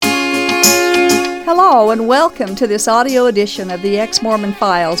Hello and welcome to this audio edition of the Ex-Mormon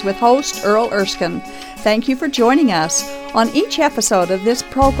Files with host Earl Erskine. Thank you for joining us. On each episode of this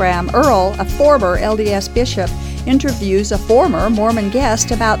program, Earl, a former LDS bishop, interviews a former Mormon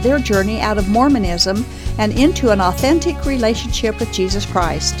guest about their journey out of Mormonism and into an authentic relationship with Jesus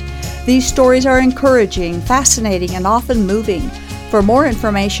Christ. These stories are encouraging, fascinating, and often moving. For more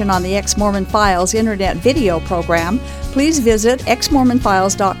information on the Ex-Mormon Files internet video program, please visit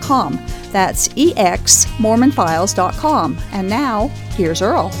exmormonfiles.com. That's exmormonfiles.com. And now, here's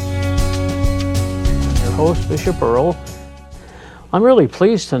Earl. Your host, Bishop Earl. I'm really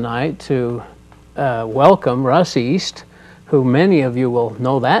pleased tonight to welcome Russ East, who many of you will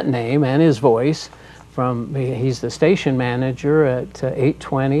know that name and his voice. He's the station manager at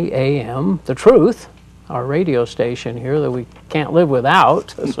 820 AM, The Truth, our radio station here that we can't live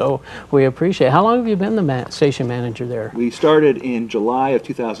without, so we appreciate it. How long have you been the station manager there? We started in July of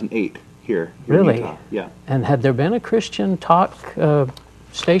 2008 here really? in Utah. Yeah. And had there been a Christian talk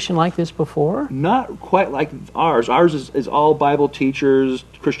station like this before? Not quite like ours. Ours is all Bible teachers,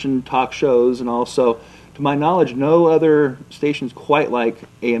 Christian talk shows, and also, to my knowledge, no other stations quite like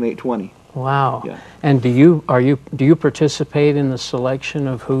AM 820. Wow. Yeah. And do you participate in the selection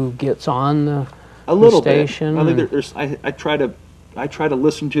of who gets on the A little station? bit. I think I try to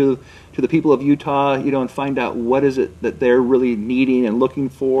listen to the people of Utah, and find out what is it that they're really needing and looking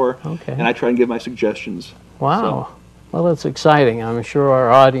for. Okay. And I try and give my suggestions. Wow. So. Well, that's exciting. I'm sure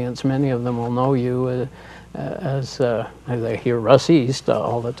our audience, many of them will know you as they hear Russ East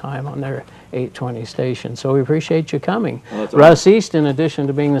all the time on their 820 station. So we appreciate you coming. Oh, Russ East, in addition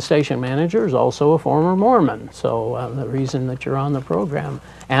to being the station manager, is also a former Mormon. So the reason that you're on the program,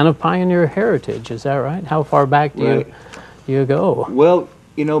 and of pioneer heritage, is that right? How far back do you go? Well,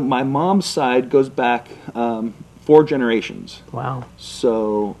 my mom's side goes back 4 generations. Wow.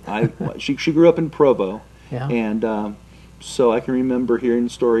 So she grew up in Provo. Yeah. And so I can remember hearing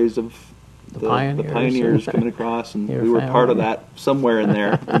stories of the pioneers coming across, and we were part of that somewhere in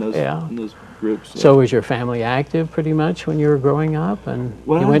there, in those groups. So was your family active pretty much when you were growing up? And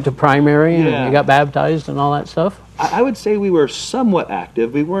you went to primary and yeah. you got baptized and all that stuff? I would say we were somewhat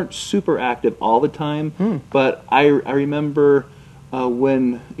active. We weren't super active all the time, but I remember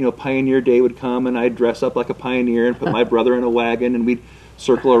when Pioneer Day would come, and I'd dress up like a pioneer and put my brother in a wagon, and we'd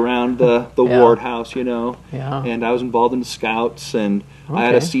circle around the ward house, Yeah. And I was involved in the Scouts, and I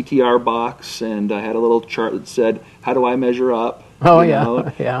had a CTR box, and I had a little chart that said, "How do I measure up?" Oh,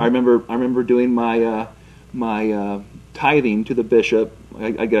 yeah. Yeah. I remember doing my tithing to the bishop.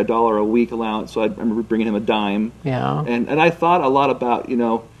 I get $1 a week allowance, so I remember bringing him a dime. Yeah. And I thought a lot about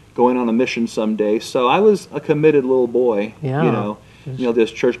going on a mission someday. So I was a committed little boy. Yeah.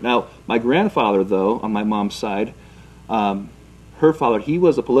 This church. Now my grandfather, though, on my mom's side, her father, he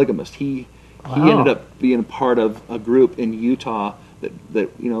was a polygamist. He ended up being part of a group in Utah that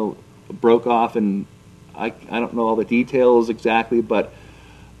broke off, and I don't know all the details exactly, but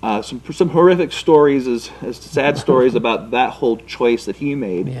some horrific stories, as sad stories about that whole choice that he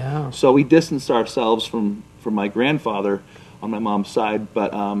made. Yeah. So we distanced ourselves from my grandfather on my mom's side,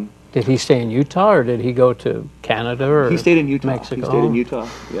 but did he stay in Utah, or did he go to Canada or he stayed in Utah. Mexico? He stayed in Utah.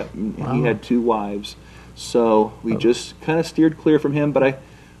 Yeah. Wow. He had 2 wives. So we just kind of steered clear from him, but I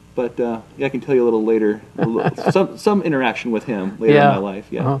can tell you a little later, some interaction with him later in my life.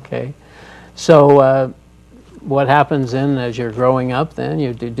 Yeah. Okay. So what happens then as you're growing up? Then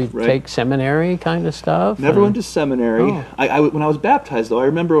you take seminary kind of stuff. Never went to seminary. Oh. When I was baptized, though, I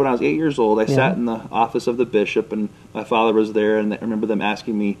remember when I was 8 years old, I sat in the office of the bishop, and my father was there, and I remember them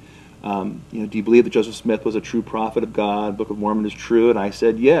asking me, do you believe that Joseph Smith was a true prophet of God? Book of Mormon is true, and I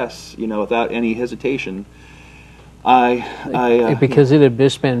said yes, without any hesitation. Because it had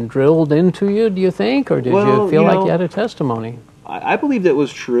just been drilled into you, do you think, or did you feel like you had a testimony? I believed it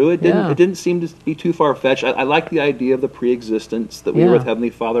was true. It didn't seem to be too far-fetched. I liked the idea of the pre-existence, that we were with Heavenly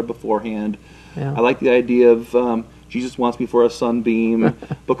Father beforehand. Yeah. I liked the idea of Jesus wants me for a sunbeam,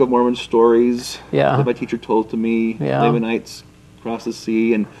 Book of Mormon stories that my teacher told to me, Lamanites across the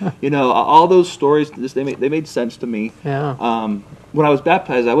sea, and all those stories. They made sense to me. Yeah. When I was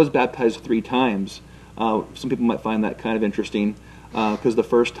baptized 3 times. Some people might find that kind of interesting, because the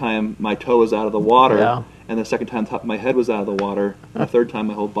first time my toe was out of the water, and the second time my head was out of the water, and the third time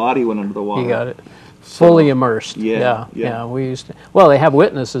my whole body went under the water. You got it. Fully immersed. Yeah. We used to. Well, they have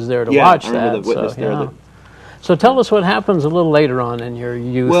witnesses there to watch that. I remember the witness there. So tell us what happens a little later on in your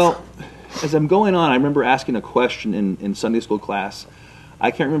youth. Well, as I'm going on, I remember asking a question in Sunday school class.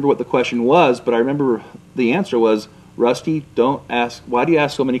 I can't remember what the question was, but I remember the answer was, Rusty, don't ask. Why do you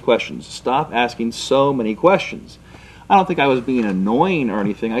ask so many questions? Stop asking so many questions. I don't think I was being annoying or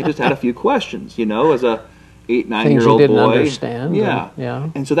anything. I just had a few questions, as a 8, 9-year-old Things you didn't boy. understand. Yeah.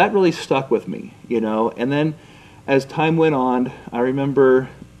 And so that really stuck with me, And then as time went on, I remember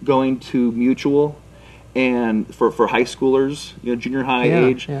going to Mutual and for high schoolers, junior high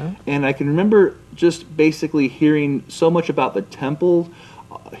age. Yeah. And I can remember just basically hearing so much about the temple,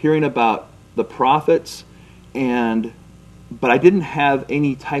 hearing about the prophets, but I didn't have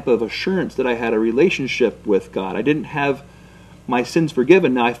any type of assurance that I had a relationship with God. I didn't have my sins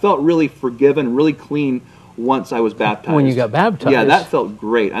forgiven. Now, I felt really forgiven, really clean once I was baptized. When you got baptized. Yeah, that felt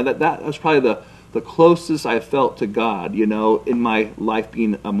great. That was probably the closest I felt to God, in my life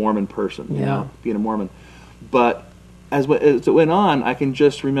being a Mormon person, being a Mormon. But as it went on, I can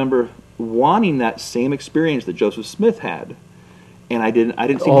just remember wanting that same experience that Joseph Smith had. And I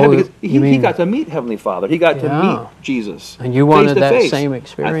didn't seem happy because he got to meet Heavenly Father. He got to meet Jesus. And you wanted that face-to-face. same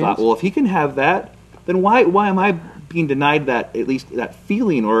experience. I thought, well, if he can have that, then why am I being denied that, at least that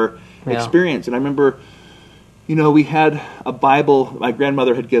feeling or experience? And I remember, we had a Bible my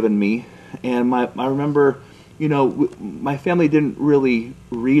grandmother had given me, and I remember, my family didn't really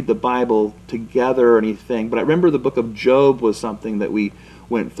read the Bible together or anything, but I remember the book of Job was something that we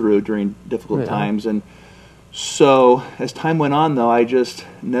went through during difficult times. And so as time went on, though, I just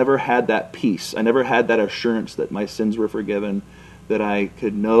never had that peace. I never had that assurance that my sins were forgiven, that I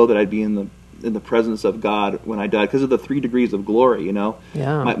could know that I'd be in the presence of God when I died, because of the 3 degrees of glory,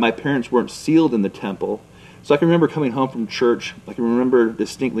 Yeah. My parents weren't sealed in the temple. So I can remember coming home from church. I can remember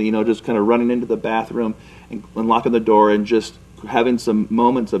distinctly, just kind of running into the bathroom and locking the door and just having some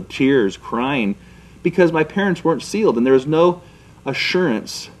moments of tears, crying, because my parents weren't sealed, and there was no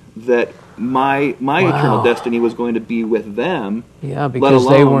assurance that my eternal destiny was going to be with them. Yeah, because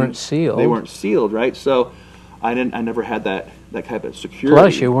they weren't sealed. They weren't sealed, right? So I never had that type of security.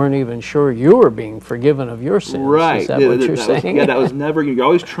 Plus, you weren't even sure you were being forgiven of your sins. Right. Is that what you're saying? That was never. You're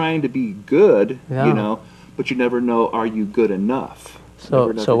always trying to be good, but you never know, are you good enough?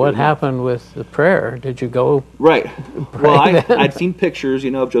 So what happened with the prayer? Did you go? Right. Well, I'd seen pictures,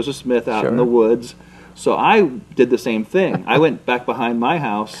 of Joseph Smith out in the woods. So I did the same thing. I went back behind my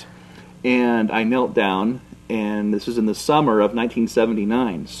house and I knelt down, and this was in the summer of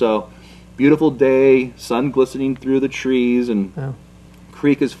 1979. So beautiful day, sun glistening through the trees, and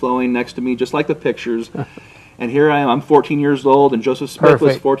creek is flowing next to me, just like the pictures. And here I am, I'm 14 years old, and Joseph Smith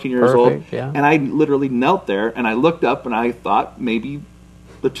was 14 years old. Yeah. And I literally knelt there, and I looked up, and I thought maybe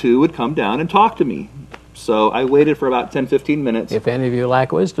the two would come down and talk to me. So I waited for about 10, 15 minutes. If any of you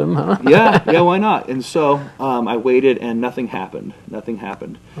lack wisdom, huh? yeah, why not? And so I waited, and nothing happened.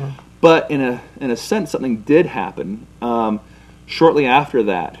 But in a sense, something did happen. Shortly after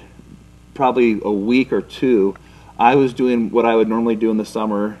that, probably a week or two, I was doing what I would normally do in the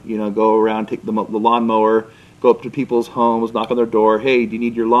summer. Go around, take the lawnmower, go up to people's homes, knock on their door. Hey, do you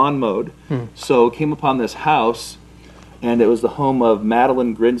need your lawn mowed? So came upon this house, and it was the home of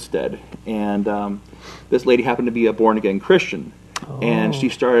Madeline Grinstead. And this lady happened to be a born-again Christian. And she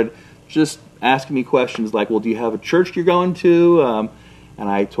started just asking me questions like, well, do you have a church you're going to? And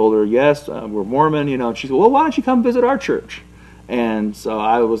I told her, yes, we're Mormon, And she said, well, why don't you come visit our church? And so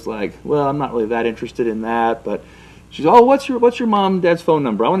I was like, well, I'm not really that interested in that. But she said, oh, what's your mom and dad's phone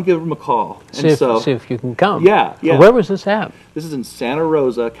number? I want to give them a call. See if you can come. Yeah. Where was this at? This is in Santa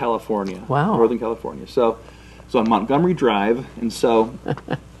Rosa, California. Wow. Northern California. So on Montgomery Drive. And so,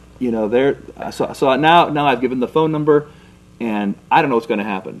 there. So now I've given the phone number, and I don't know what's going to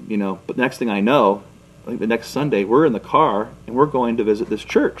happen, But the next thing I know, I think the next Sunday, we're in the car, and we're going to visit this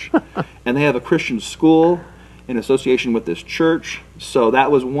church. And they have a Christian school in association with this church. So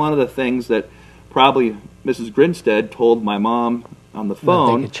that was one of the things that probably Mrs. Grinstead told my mom on the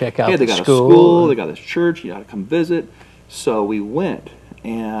phone. They could check out hey, they got a school, they got this church, you got to come visit. So we went,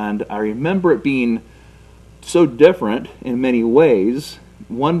 and I remember it being so different in many ways.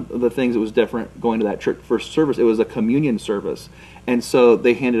 One of the things that was different going to that church first service, it was a communion service, and so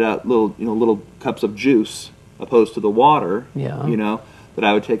they handed out little cups of juice opposed to the water, that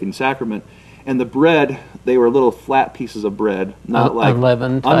I would take in sacrament. And the bread, they were little flat pieces of bread, not like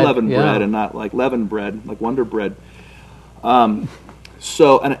unleavened bread, and not like leavened bread, like Wonder Bread.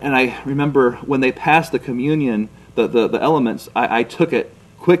 So, and I remember when they passed the communion, the elements, I took it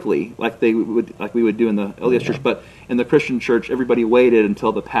quickly, like we would do in the LDS church. But in the Christian church, everybody waited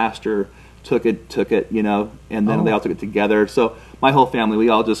until the pastor took it, and then they all took it together. So my whole family, we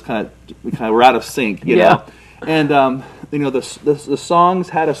all just kind of were out of sync, know. And the songs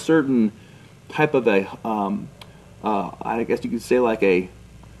had a certain type of I guess you could say like a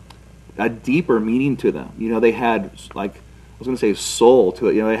deeper meaning to them. They had like was going to say soul to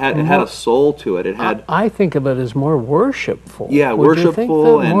it. It had a soul to it. It had. I think of it as more worshipful. Yeah, Would you think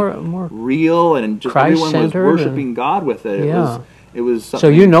worshipful that? and more real, and just everyone was worshiping God with it. It was something. So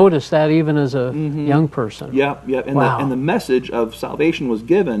you noticed that even as a young person. Yeah. And the message of salvation was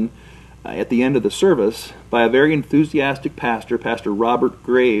given at the end of the service by a very enthusiastic pastor, Pastor Robert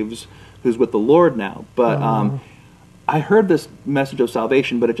Graves, who's with the Lord now. But I heard this message of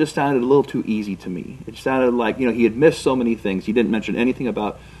salvation, but it just sounded a little too easy to me. It sounded like, he had missed so many things. He didn't mention anything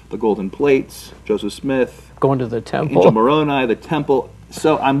about the golden plates, Joseph Smith, going to the temple, Angel Moroni, the temple.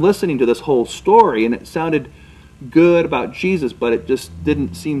 So I'm listening to this whole story, and it sounded good about Jesus, but it just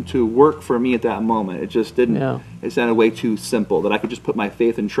didn't seem to work for me at that moment. It just didn't. Yeah. It sounded way too simple, that I could just put my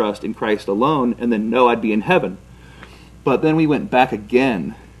faith and trust in Christ alone and then know I'd be in heaven. But then we went back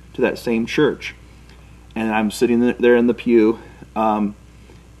again to that same church, and I'm sitting there in the pew,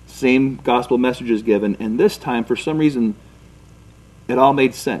 same gospel messages given, and this time, for some reason, it all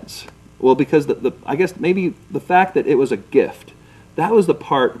made sense. Well, because I guess maybe the fact that it was a gift, that was the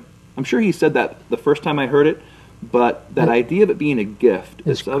part. I'm sure he said that the first time I heard it, but that idea of it being a gift,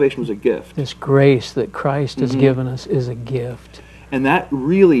 that salvation was a gift. This grace that Christ has given us is a gift. And that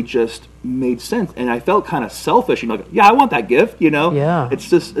really just made sense. And I felt kind of selfish, like, yeah, I want that gift, Yeah. It's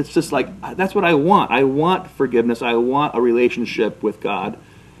just like, that's what I want. I want forgiveness. I want a relationship with God.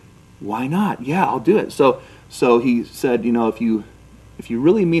 Why not? Yeah, I'll do it. So he said, if you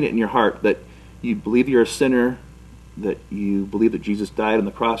really mean it in your heart, that you believe you're a sinner, that you believe that Jesus died on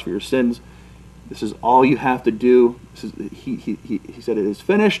the cross for your sins, this is all you have to do. He said, it is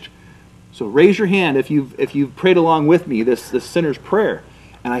finished. So raise your hand if you've prayed along with me this sinner's prayer.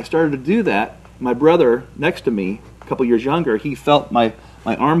 And I started to do that. My brother next to me, a couple years younger, he felt my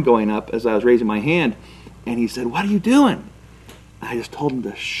arm going up as I was raising my hand, and he said, "What are you doing?" And I just told him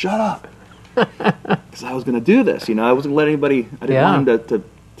to shut up, because I was going to do this. I wasn't going to let anybody. I didn't want him to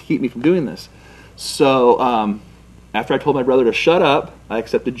keep me from doing this. So after I told my brother to shut up, I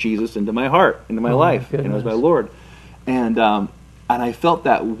accepted Jesus into my heart, into my life, as my Lord, and I felt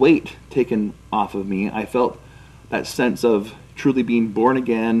that weight taken off of me. I felt that sense of truly being born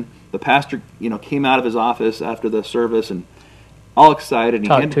again. The pastor, came out of his office after the service and all excited. He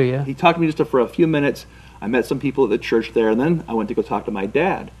talked to me just for a few minutes. I met some people at the church there, and then I went to go talk to my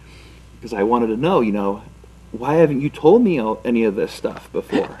dad, because I wanted to know, why haven't you told me any of this stuff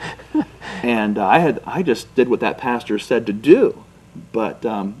before? And I just did what that pastor said to do. But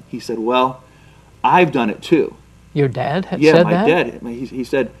he said, well, I've done it too. Your dad said that? Yeah, my dad. He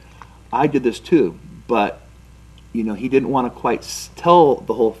said, I did this too. But, he didn't want to quite tell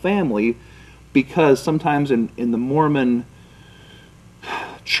the whole family, because sometimes in the Mormon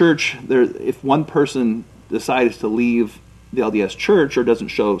church, if one person decides to leave the LDS church or doesn't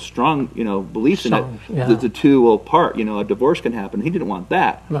show strong, beliefs in it, the two will part. A divorce can happen. He didn't want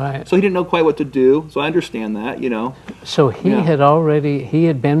that. Right. So he didn't know quite what to do. So I understand that, So he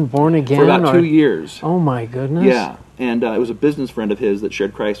had been born again? For about 2 years. Oh my goodness. Yeah. And it was a business friend of his that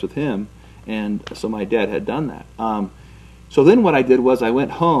shared Christ with him. And so my dad had done that. So then what I did was I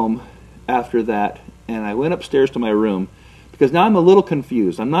went home after that, and I went upstairs to my room, because now I'm a little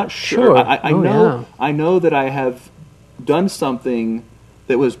confused. I'm not sure. I know that I have done something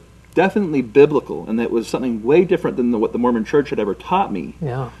that was definitely biblical, and that was something way different than what the Mormon Church had ever taught me.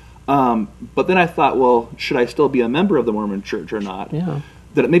 Yeah. But then I thought, well, should I still be a member of the Mormon Church or not? Yeah.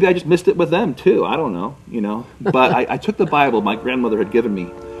 That maybe I just missed it with them too. I don't know, But I took the Bible my grandmother had given me,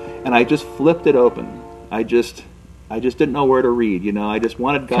 and I just flipped it open. I just didn't know where to read. I just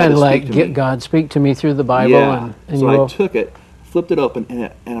wanted God to speak to me. Get God speak to me through the Bible. Yeah. So I took it, flipped it open,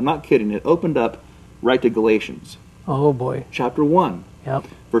 and I'm not kidding. It opened up right to Galatians. Oh boy. Chapter 1. Yep.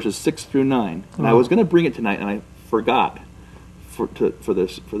 Verses 6 through 9. And I was going to bring it tonight, and I forgot for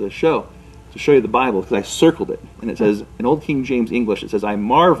this show to show you the Bible, because I circled it, and it says in Old King James English, it says, "I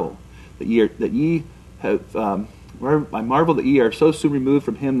marvel that ye are so soon removed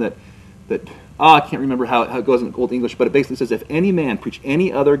from him that I can't remember how it goes in Old English, but it basically says, if any man preach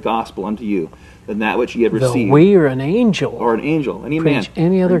any other gospel unto you than that which ye have received." Though we are an angel. Or an angel, any preach man.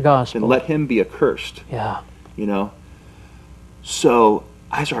 any other gospel. And let him be accursed. Yeah. So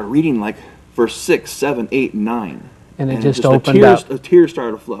I started reading like verse 6, 7, 8, and 9. And it just opened up. A tear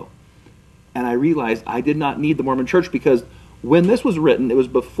started to flow. And I realized I did not need the Mormon Church, because when this was written, it was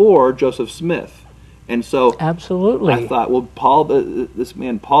before Joseph Smith. And so absolutely, I thought, well, Paul, this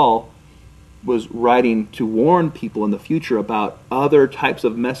man Paul, was writing to warn people in the future about other types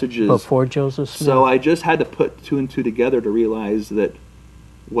of messages. Before Joseph Smith. So I just had to put two and two together to realize that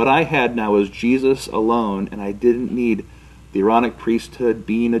what I had now was Jesus alone, and I didn't need the Aaronic priesthood,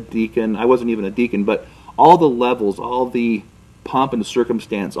 being a deacon. I wasn't even a deacon, but all the levels, all the pomp and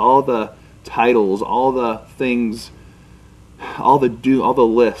circumstance, all the titles, all the things, all the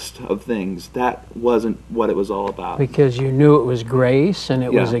list of things. That wasn't what it was all about. Because you knew it was grace and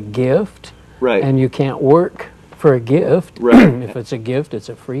it was a gift. Right. And you can't work for a gift. Right. If it's a gift, it's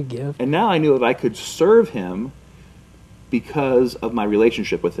a free gift. And now I knew that I could serve him because of my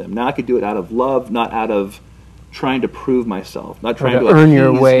relationship with him. Now I could do it out of love, not out of trying to prove myself, not trying to earn your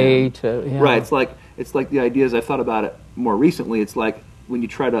appease way him. to. Yeah. Right. It's like the ideas I've thought about it more recently. It's like when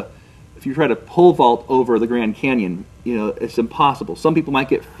if you try to pole vault over the Grand Canyon, it's impossible. Some people might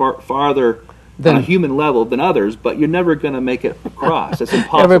get farther on a human level than others, but you're never going to make it across. It's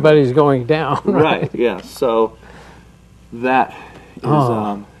impossible. Everybody's going down. Right. Yeah. So that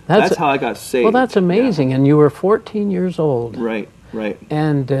is that's how I got saved. Well, that's amazing. Yeah. And you were 14 years old. Right.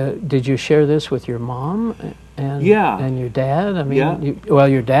 And did you share this with your mom and your dad? I mean,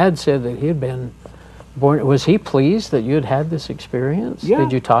 your dad said that he had been born. Was he pleased that you had had this experience? Yeah.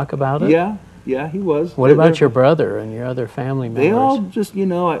 Did you talk about it? Yeah, he was. What about your brother and your other family members? They all just,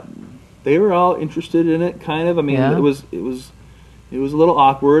 they were all interested in it, kind of. I mean, it was a little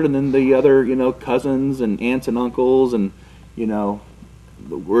awkward, and then the other, cousins and aunts and uncles, and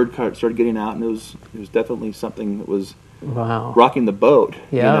the word started getting out, and it was definitely something that was rocking the boat.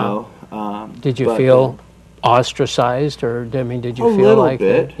 Yeah. Did you feel ostracized, or did you feel like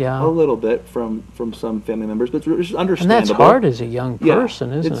a little bit from some family members, but it's understandable. And that's hard as a young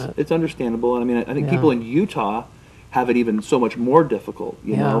person, isn't it? It's understandable, and I think people in Utah have it even so much more difficult.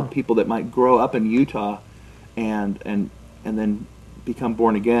 People that might grow up in Utah and then become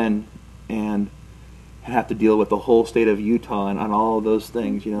born again and have to deal with the whole state of Utah and on all of those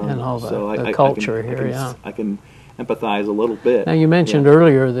things, and all the culture here. I can empathize a little bit. Now, you mentioned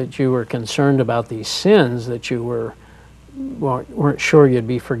earlier that you were concerned about these sins that you weren't sure you'd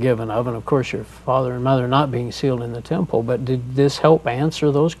be forgiven of, and of course your father and mother not being sealed in the temple, but did this help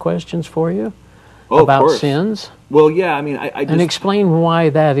answer those questions for you about sins? Well, yeah, I mean, I just... And explain why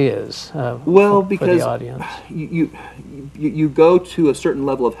that is because for the audience. You go to a certain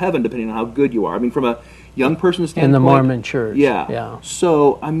level of heaven depending on how good you are. I mean, from a young person's standpoint... In the Mormon church. Yeah.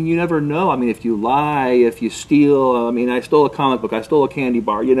 So, I mean, you never know. I mean, if you lie, if you steal... I mean, I stole a comic book, I stole a candy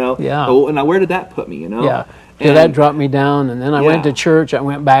bar, Yeah. And now where did that put me, Yeah. Did that drop me down? And then I went to church, I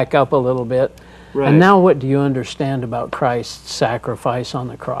went back up a little bit. Right. And now what do you understand about Christ's sacrifice on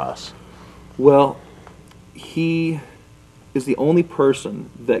the cross? Well, he is the only person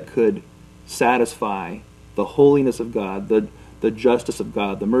that could satisfy the holiness of God, the justice of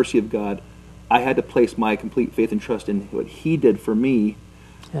God, the mercy of God. I had to place my complete faith and trust in what he did for me.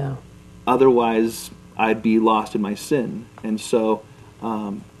 Yeah. Otherwise, I'd be lost in my sin. And so,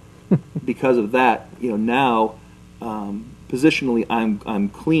 because of that, now, positionally, I'm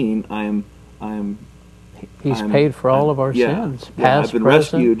clean. He's paid for all of our sins, past, I've been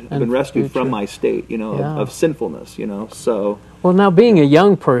present, rescued. I've been rescued future. from my state, of sinfulness, So. Well, now being a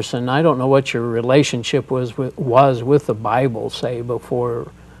young person, I don't know what your relationship was with the Bible, say,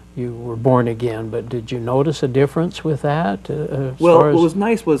 before you were born again. But did you notice a difference with that? What was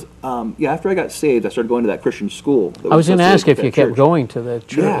nice was, after I got saved, I started going to that Christian school. I was going to ask if you kept going to the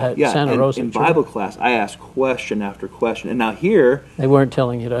church, Santa Rosa in church. Bible class, I asked question after question, and now here they weren't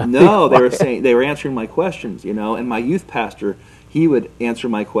telling you to. No, they were answering my questions, and my youth pastor, he would answer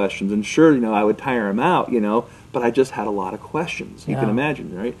my questions, and sure, I would tire him out, but I just had a lot of questions. You can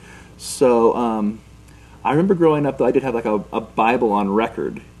imagine, right? So I remember growing up, though, I did have like a Bible on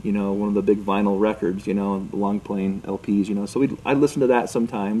record, one of the big vinyl records, the long playing LPs, so I'd listen to that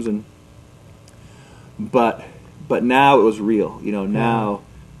sometimes, but now it was real, now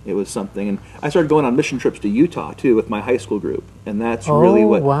it was something. And I started going on mission trips to Utah, too, with my high school group, and that's really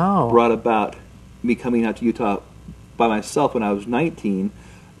what brought about me coming out to Utah by myself when I was 19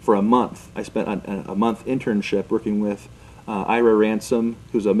 for a month. I spent a month internship working with Ira Ransom,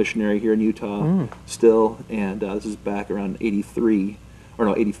 who's a missionary here in Utah still, and this is back around 85.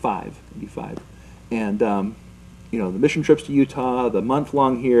 And, the mission trips to Utah, the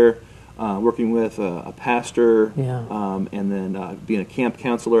month-long here, working with a pastor, and then being a camp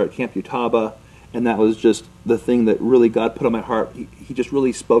counselor at Camp Utah, and that was just the thing that really God put on my heart. He just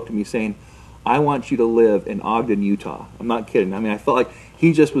really spoke to me saying, I want you to live in Ogden, Utah. I'm not kidding. I mean, I felt like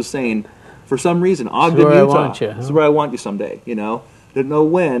he just was saying, for some reason, Ogden, Utah, this is where I want you someday, Didn't know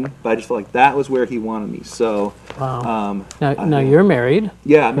when, but I just felt like that was where he wanted me. So, now you're married.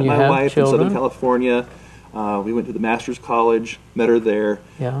 Yeah, I met my wife children. in Southern California. We went to the Master's College, met her there,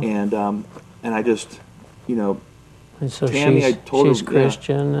 and I just, And so Tammy, I told she's her,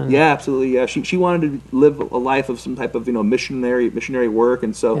 Christian. And absolutely, yeah. She wanted to live a life of some type of missionary work,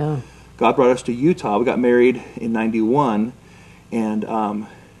 and so God brought us to Utah. We got married in '91, And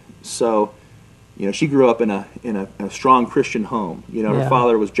so, she grew up in a strong Christian home. Her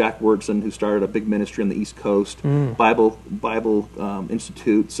father was Jack Wyrtzen, who started a big ministry on the East Coast, Bible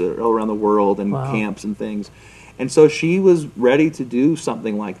institutes all around the world, and camps and things. And so she was ready to do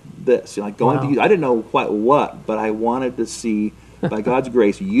something like this, like going to Utah. I didn't know quite what, but I wanted to see, by God's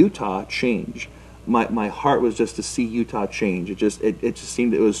grace, Utah change. My heart was just to see Utah change. It just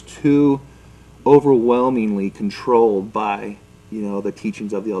seemed it was too overwhelmingly controlled by the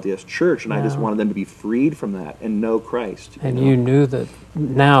teachings of the LDS Church, and I just wanted them to be freed from that and know Christ. And you knew that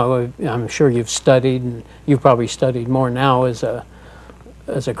now. I'm sure you've studied, and you've probably studied more now as a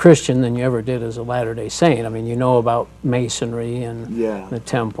Christian than you ever did as a Latter-day Saint. I mean, you know about Masonry and the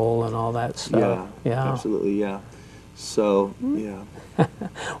temple and all that stuff. Yeah, absolutely, yeah. So, yeah.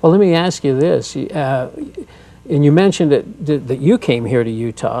 Well, let me ask you this. And you mentioned that you came here to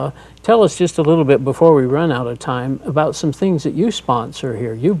Utah. Tell us just a little bit, before we run out of time, about some things that you sponsor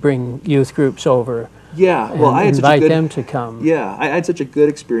here. You bring youth groups over. Yeah, well, I had invite them to come. Yeah, I had such a good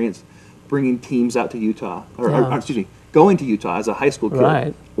experience bringing teams out to Utah, or excuse me, going to Utah as a high school kid.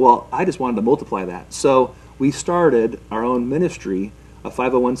 Right. Well, I just wanted to multiply that. So we started our own ministry, a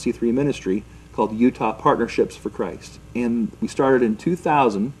 501c3 ministry called Utah Partnerships for Christ. And we started in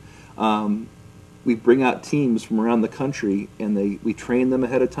 2000. We bring out teams from around the country, and we train them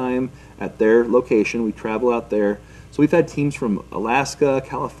ahead of time at their location. We travel out there. So we've had teams from Alaska,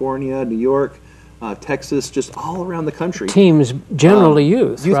 California, New York, Texas, just all around the country. Teams, generally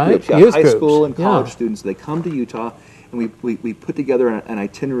youth, right? Groups, youth high groups. School and college students. They come to Utah, and we put together an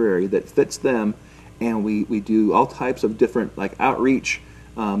itinerary that fits them, and we do all types of different outreach.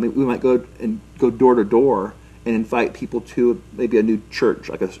 We might go door to door and invite people to maybe a new church,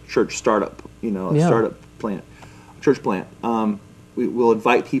 like a church startup, startup plant, church plant. We will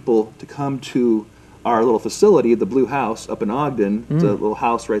invite people to come to our little facility, the Blue House up in Ogden. It's a little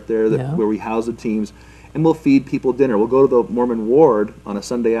house right there where we house the teams, and we'll feed people dinner. We'll go to the Mormon ward on a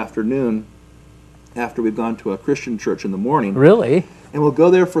Sunday afternoon after we've gone to a Christian church in the morning. Really? And we'll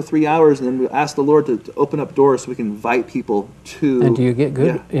go there for 3 hours, and then we'll ask the Lord to open up doors so we can invite people to... And do you get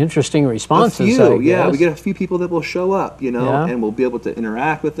good, interesting responses, a few, I guess? We get a few people that will show up, and we'll be able to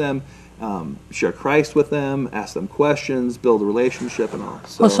interact with them, share Christ with them, ask them questions, build a relationship and all.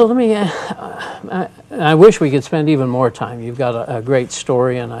 So let me... I wish we could spend even more time. You've got a great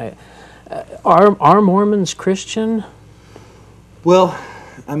story, and are Mormons Christian? Well,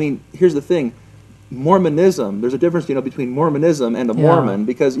 I mean, here's the thing. Mormonism, there's a difference, between Mormonism and a Mormon,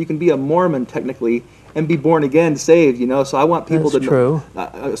 because you can be a Mormon technically and be born again, saved, so I want people That's to true.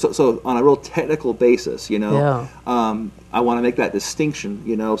 So on a real technical basis, I want to make that distinction,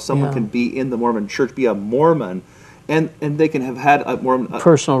 someone can be in the Mormon church, be a Mormon, and they can have had a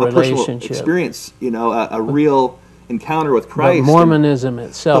personal relationship, personal experience, a real encounter with Christ. But Mormonism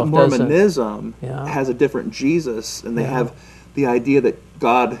itself Mormonism has a different Jesus, and they have the idea that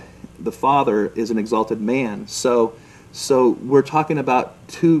God the Father is an exalted man. So we're talking about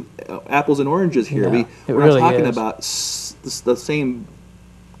two apples and oranges here. We're not talking about the same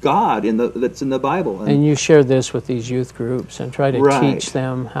God that's in the Bible. And you share this with these youth groups and try to teach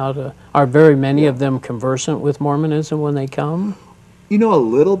them how to... Are very many of them conversant with Mormonism when they come? A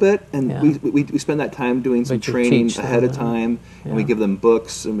little bit, and we spend that time doing some training ahead of time, and we give them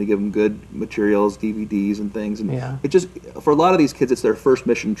books, and we give them good materials, DVDs and things, and it just, for a lot of these kids, it's their first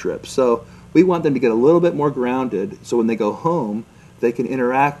mission trip, so we want them to get a little bit more grounded, so when they go home, they can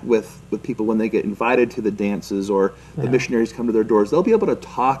interact with people when they get invited to the dances, or the missionaries come to their doors. They'll be able to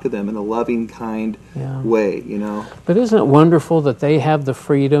talk to them in a loving, kind way, But isn't it wonderful that they have the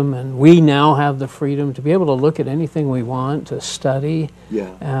freedom, and we now have the freedom to be able to look at anything we want, to study?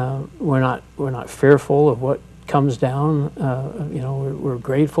 We're not fearful of what comes down. We're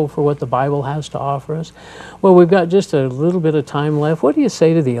grateful for what the Bible has to offer us. Well, we've got just a little bit of time left. What do you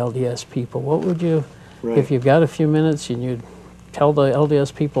say to the LDS people? What would you, if you've got a few minutes, and you'd tell the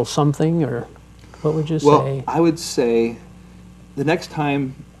LDS people something, or what would you say? Well, I would say the next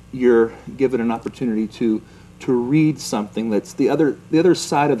time you're given an opportunity to read something that's the other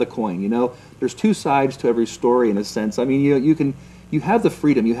side of the coin, there's two sides to every story in a sense. I mean, you have the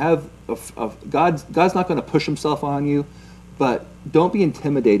freedom, you have God's not going to push himself on you, but don't be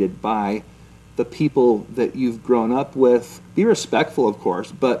intimidated by the people that you've grown up with. Be respectful, of course,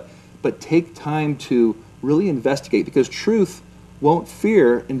 but take time to really investigate, because truth won't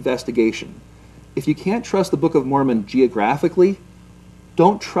fear investigation. If you can't trust the Book of Mormon geographically,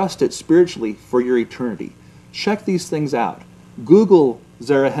 don't trust it spiritually for your eternity. Check these things out. Google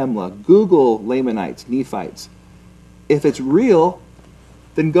Zarahemla, Google Lamanites, Nephites. If it's real,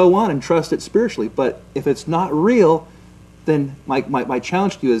 then go on and trust it spiritually. But if it's not real, then my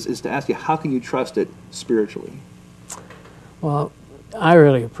challenge to you is to ask you, how can you trust it spiritually? Well, I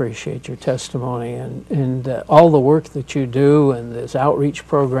really appreciate your testimony and all the work that you do and this outreach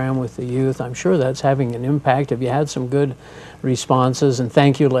program with the youth. I'm sure that's having an impact. Have you had some good responses and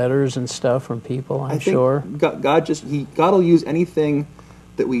thank you letters and stuff from people? I'm sure. God will use anything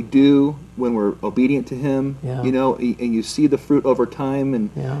that we do when we're obedient to Him, Yeah. And you see the fruit over time, and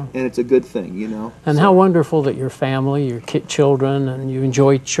it's a good thing, And how wonderful that your family, your children, and you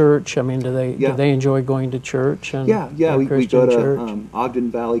enjoy church. I mean, do they enjoy going to church? And we go to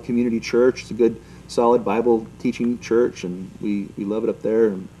Ogden Valley Community Church. It's a good, solid Bible teaching church, and we love it up there,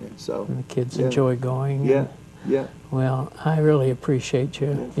 and so. And the kids enjoy going. Yeah. Well, I really appreciate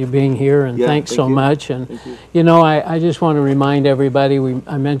you being here, and thanks so much. And Thank you. I just want to remind everybody.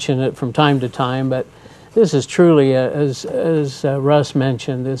 I mention it from time to time, but this is truly, as Russ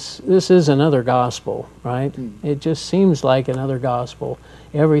mentioned, this is another gospel, right? It just seems like another gospel.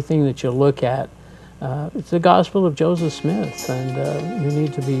 Everything that you look at, it's the gospel of Joseph Smith, and we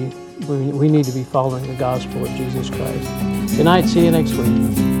need to be following the gospel of Jesus Christ. Good night. See you next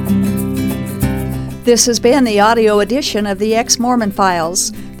week. This has been the audio edition of the Ex-Mormon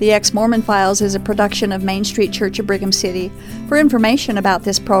Files. The Ex-Mormon Files is a production of Main Street Church of Brigham City. For information about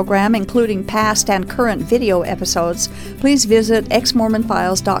this program, including past and current video episodes, please visit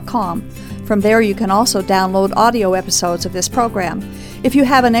exmormonfiles.com. From there, you can also download audio episodes of this program. If you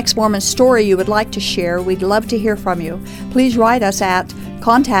have an Ex-Mormon story you would like to share, we'd love to hear from you. Please write us at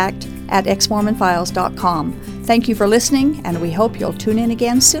contact@exmormonfiles.com. Thank you for listening, and we hope you'll tune in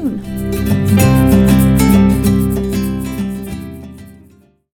again soon.